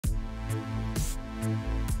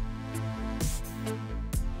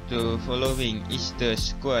The following is the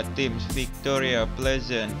squad teams Viktoria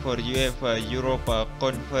Plzeň for UEFA Europa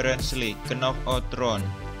Conference League knockout round.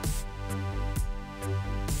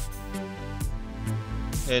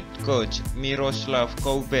 Head coach Miroslav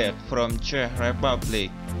Koubek from Czech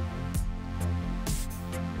Republic.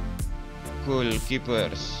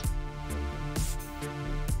 Goalkeepers: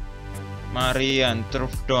 Marian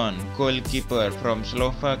Tvrdon, goalkeeper from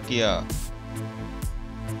Slovakia.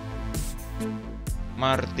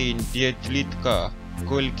 Martin Jedlicka,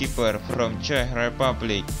 goalkeeper from Czech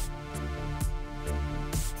Republic.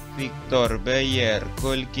 Viktor Baier,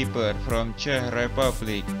 goalkeeper from Czech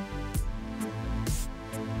Republic.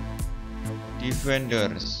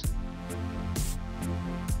 Defenders: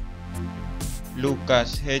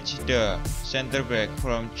 Lukas, Hejda, center back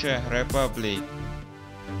from Czech Republic.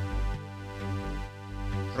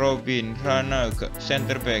 Hranac,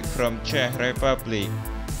 center back from Czech Republic.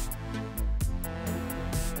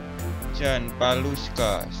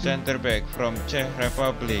 Paluska, center back from Czech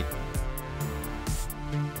Republic.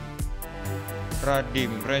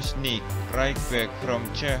 Radim, Reznik, right back from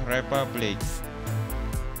Czech Republic.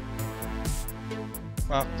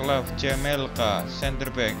 Vaclav, Jemelka,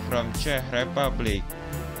 center back from Czech Republic.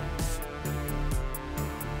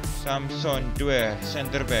 Sampson, Dweh,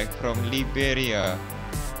 center back from Liberia.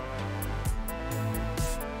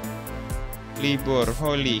 Libor,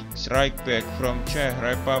 Holik, right back from Czech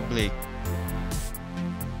Republic.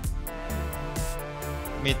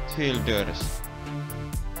 Midfielders: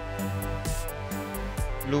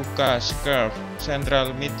 Lukas, Cerv,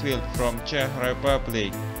 central midfield from Czech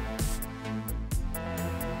Republic.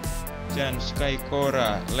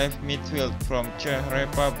 Sykora, left midfield from Czech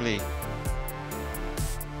Republic.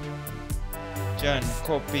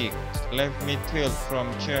 Kopic, left midfield from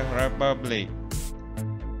Czech Republic.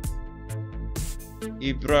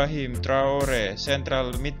 Ibrahim, Traore,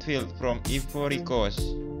 central midfield from Ivory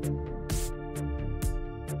Coast.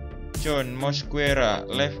 Mosquera,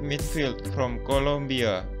 left midfield from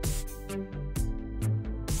Colombia.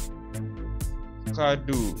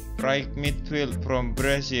 Kadu, right midfield from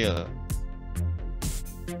Brazil.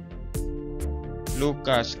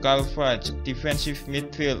 Lukas, defensive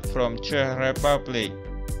midfield from Czech Republic.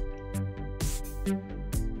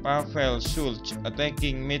 Pavel Schulz,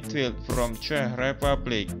 attacking midfield from Czech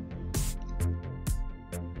Republic.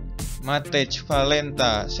 Matej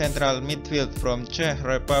Valenta, central midfield from Czech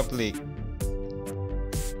Republic.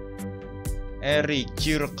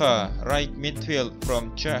 Jemelka, right midfield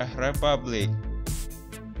from Czech Republic.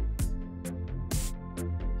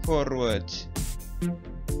 Forwards: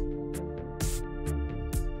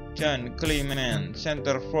 Clement,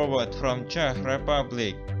 center forward from Czech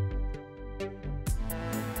Republic.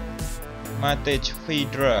 Matej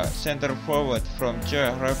Hejda, center forward from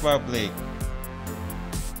Czech Republic.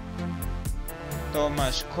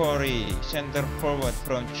 Thomas Corey, center forward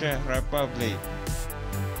from Czech Republic.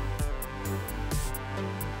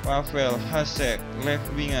 Pavel Hasek, left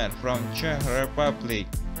winger from Czech Republic.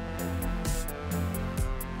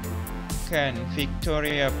 Can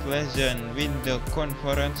Viktoria Plzeň win the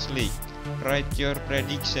Conference League? Write your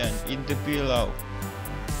prediction in the below.